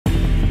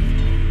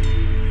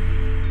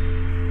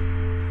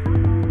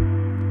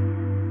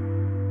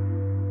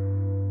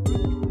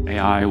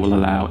AI will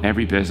allow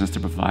every business to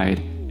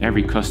provide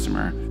every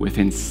customer with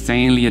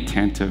insanely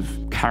attentive,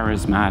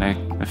 charismatic,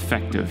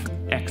 effective,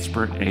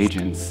 expert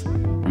agents.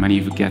 Many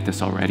of you get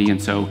this already,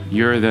 and so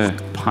you're the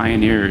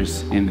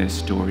pioneers in this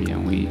story,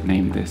 and we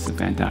named this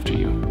event after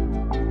you.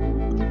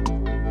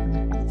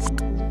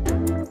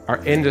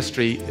 Our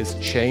industry is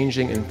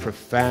changing in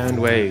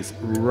profound ways,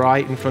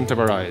 right in front of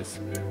our eyes.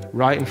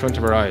 Right in front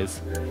of our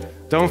eyes.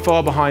 Don't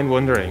fall behind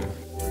wondering.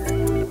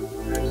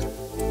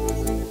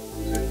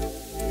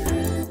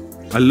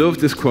 I love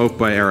this quote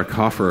by Eric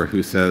Hoffer,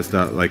 who says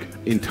that, like,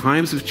 in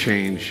times of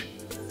change,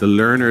 the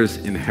learners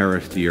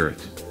inherit the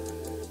earth.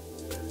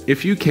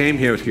 If you came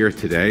here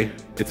today,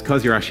 it's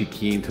because you're actually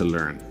keen to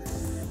learn.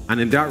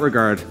 And in that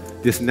regard,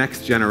 this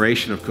next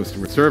generation of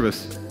customer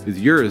service is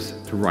yours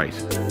to write.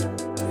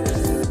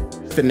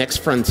 The next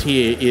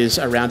frontier is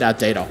around our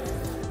data.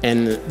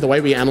 And the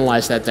way we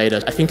analyze that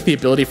data, I think the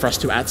ability for us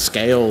to, at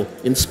scale,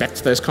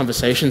 inspect those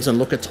conversations and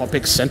look at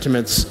topics,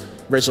 sentiments,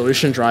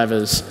 resolution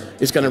drivers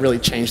is going to really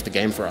change the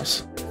game for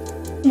us.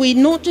 We're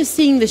not just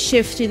seeing the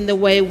shift in the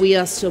way we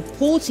are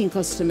supporting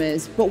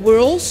customers, but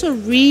we're also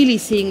really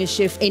seeing a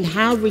shift in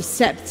how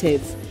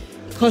receptive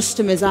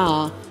customers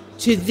are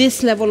to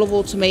this level of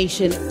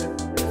automation.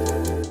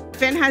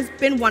 Finn has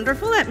been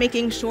wonderful at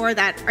making sure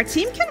that our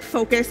team can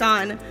focus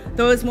on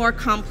those more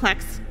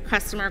complex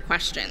customer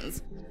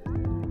questions.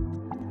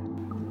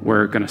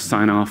 We're going to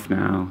sign off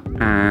now,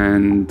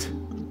 and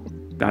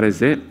that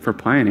is it for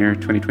Pioneer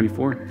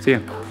 2024. See ya.